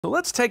So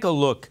let's take a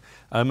look.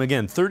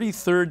 Again,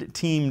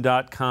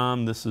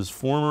 33rdteam.com. This is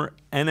former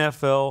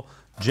NFL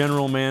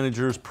general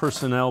managers,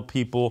 personnel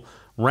people,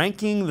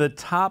 ranking the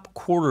top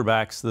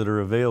quarterbacks that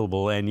are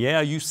available. And yeah,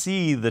 you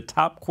see the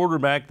top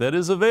quarterback that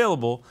is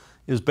available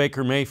is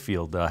Baker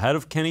Mayfield, ahead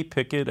of Kenny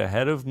Pickett,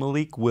 ahead of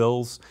Malik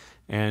Willis,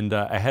 and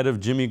ahead of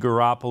Jimmy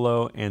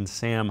Garoppolo and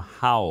Sam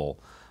Howell.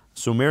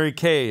 So Mary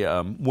Kay,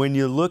 when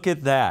you look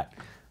at that,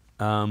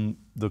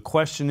 the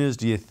question is,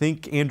 do you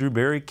think Andrew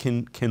Berry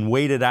can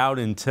wait it out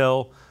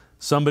until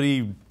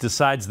somebody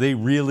decides they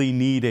really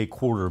need a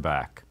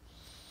quarterback?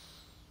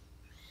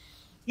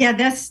 Yeah,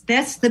 that's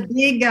the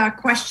big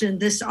question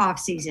this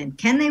offseason.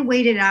 Can they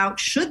wait it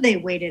out? Should they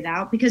wait it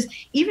out? Because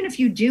even if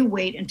you do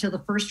wait until the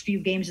first few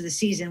games of the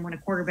season when a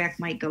quarterback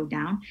might go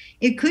down,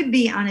 it could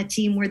be on a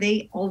team where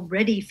they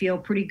already feel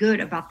pretty good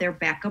about their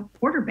backup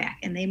quarterback,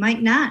 and they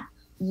might not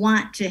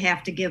want to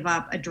have to give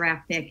up a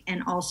draft pick,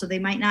 and also they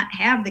might not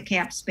have the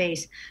cap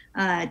space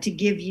to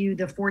give you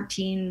the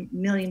 $14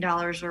 million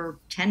or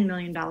 $10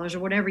 million or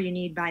whatever you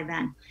need by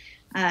then.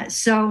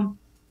 So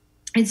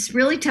it's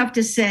really tough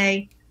to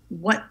say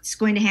what's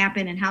going to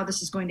happen and how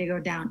this is going to go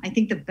down. I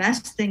think the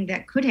best thing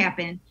that could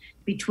happen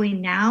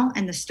between now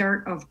and the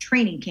start of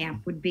training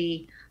camp would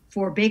be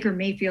for Baker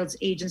Mayfield's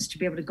agents to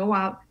be able to go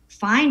out,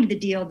 find the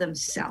deal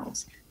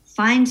themselves,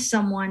 find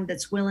someone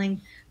that's willing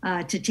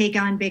to take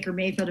on Baker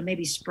Mayfield and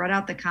maybe spread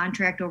out the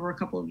contract over a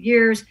couple of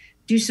years,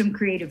 do some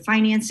creative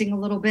financing a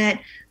little bit,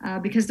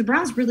 because the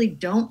Browns really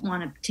don't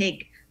want to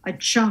take a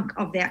chunk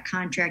of that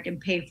contract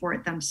and pay for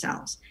it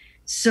themselves.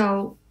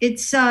 So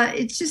it's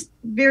just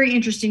very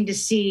interesting to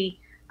see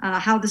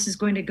how this is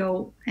going to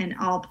go and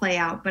all play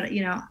out. But,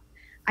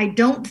 I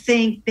don't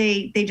think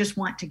they just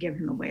want to give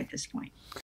him away at this point.